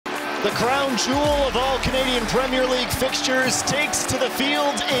The crown jewel of all Canadian Premier League fixtures takes to the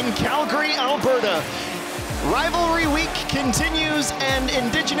field in Calgary, Alberta. Rivalry week continues and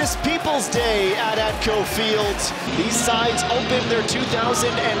Indigenous Peoples Day at Atco Field. These sides open their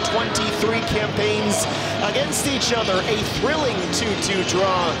 2023 campaigns against each other. A thrilling 2-2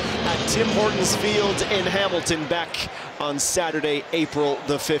 draw at Tim Hortons Field in Hamilton back on Saturday, April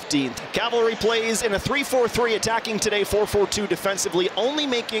the 15th. Cavalry plays in a 3-4-3 attacking today, 4-4-2 defensively, only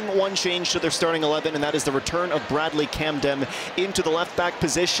making one change to their starting 11, and that is the return of Bradley Camden into the left back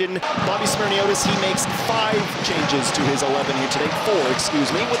position. Bobby Smyrniotis, he makes 5 changes to his 11 here today, 4,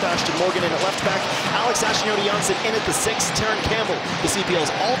 with Ashton Morgan in at left back, Alex Ashniote-Janssen in at the 6, Terran Campbell, the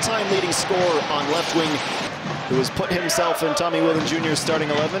CPL's all-time leading scorer on left wing, who has put himself in Tommy Whelan Jr.'s starting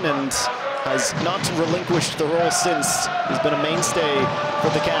 11 and has not relinquished the role since. He's been a mainstay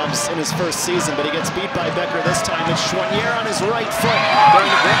for the Cavs in his first season, but he gets beat by Becker this time. It's Choinière on his right foot. Going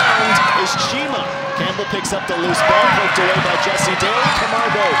to ground is Chima. Campbell picks up the loose ball, poked away by Jesse Daly.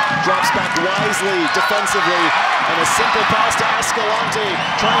 Camargo drops back wisely, defensively, and a simple pass to Escalante,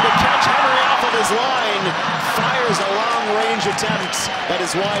 trying to catch Henry off of his line. Fires a long-range attempt that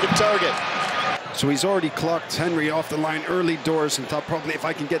is wide of target. So he's already clocked Henry off the line early doors and thought probably if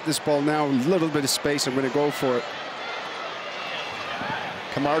I can get this ball now, a little bit of space, I'm going to go for it.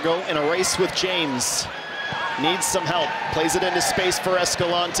 Camargo in a race with James. Needs some help. Plays it into space for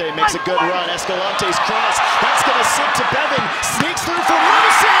Escalante. Makes a good run. Escalante's cross. That's going to sit to Bevan. Sneaks through for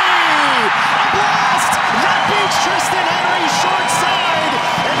Lucy! A blast! That beats Tristan Henry short side.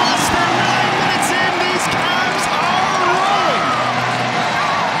 And less than 9 minutes in, these Cavs are rolling.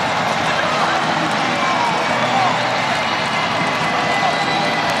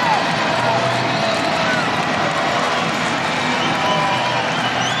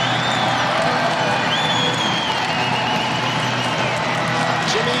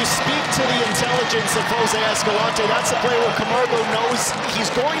 You speak to the intelligence of Jose Escalante. That's a play where Camargo knows he's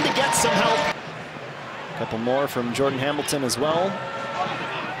going to get some help. A couple more from Jordan Hamilton as well.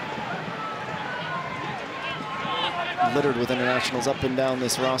 Littered with internationals up and down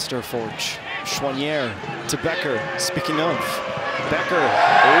this roster for Choinière to Becker. Speaking of, Becker,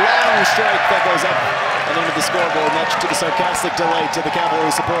 long strike that goes up and into the scoreboard, much to the sarcastic delight to the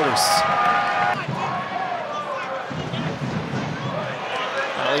Cavalry supporters.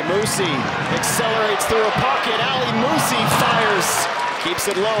 Ali Musi accelerates through a pocket. Ali Musi fires,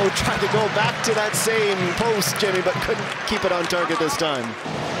 keeps it low, tried to go back to that same post, Jimmy, but couldn't keep it on target this time.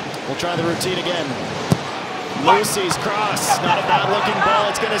 We'll try the routine again. Musi's cross, not a bad looking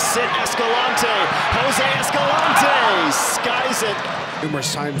ball. It's going to sit Escalante. Jose Escalante skies it.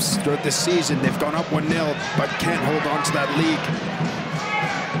 Numerous times throughout this season, they've gone up 1-0, but can't hold on to that lead.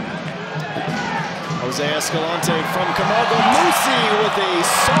 Jose Escalante from Camargo. Musi with a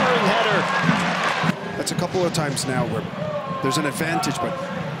soaring header. That's a couple of times now where there's an advantage, but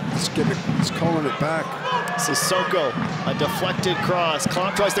he's calling it back. Sissoko, a deflected cross.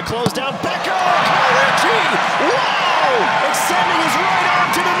 Clock tries to close down. Becker! Cavalry! Wow! Extending his right arm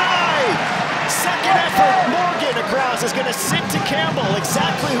to deny. Second effort. Morgan across is going to sit to Campbell.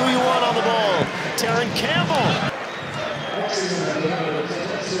 Exactly who you want on the ball. Terran Campbell.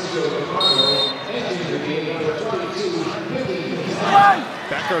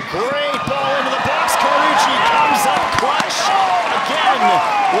 Becker, great ball into the box. Carucci comes up clutch. Again,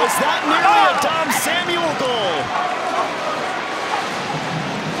 was that nearly a Dom Samuel goal?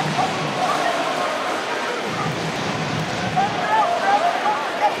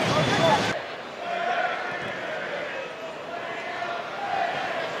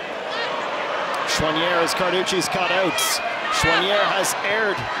 Choinière as Carducci's cut out. Choinière has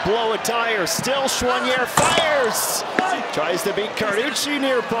aired, blow a tire, still Choinière fires! Tries to beat Carducci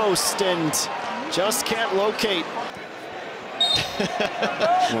near post and just can't locate.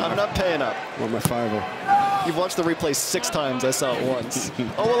 I'm not paying up. Want my fiver. You've watched the replay 6 times, I saw it once.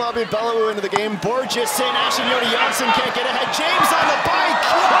 Owolabi Bellawoo into the game, Borges in, Ashniote-Janssen can't get ahead, James on the bike,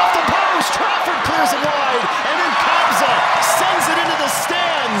 off the post, Trafford clears it wide, and then Kabza sends it into the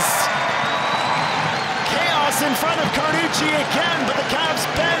stands. Chaos in front of Carducci again, but the Cavs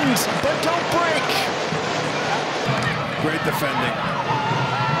bend, but don't break. Great defending.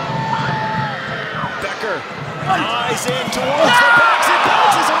 Becker eyes in towards the box, it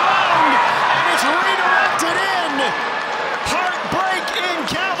bounces around, and it's redirected in. Heartbreak in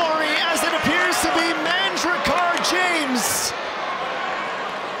Cavalry as it appears to be Mandrakar James.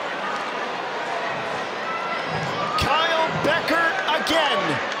 Kyle Becker again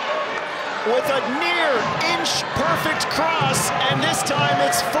with a near-inch perfect cross, and this time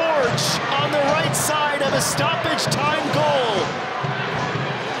it's Forge on the right side of a stoppage time goal.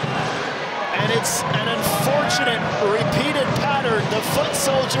 It's an unfortunate repeated pattern. The foot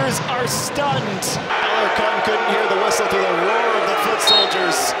soldiers are stunned. Alarcon couldn't hear the whistle through the roar of the foot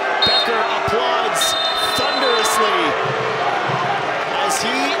soldiers. Becker applauds thunderously as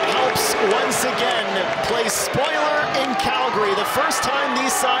he helps once again play spoiler in Calgary. The first time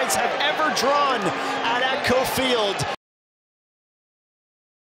these sides have ever drawn at Atco Field.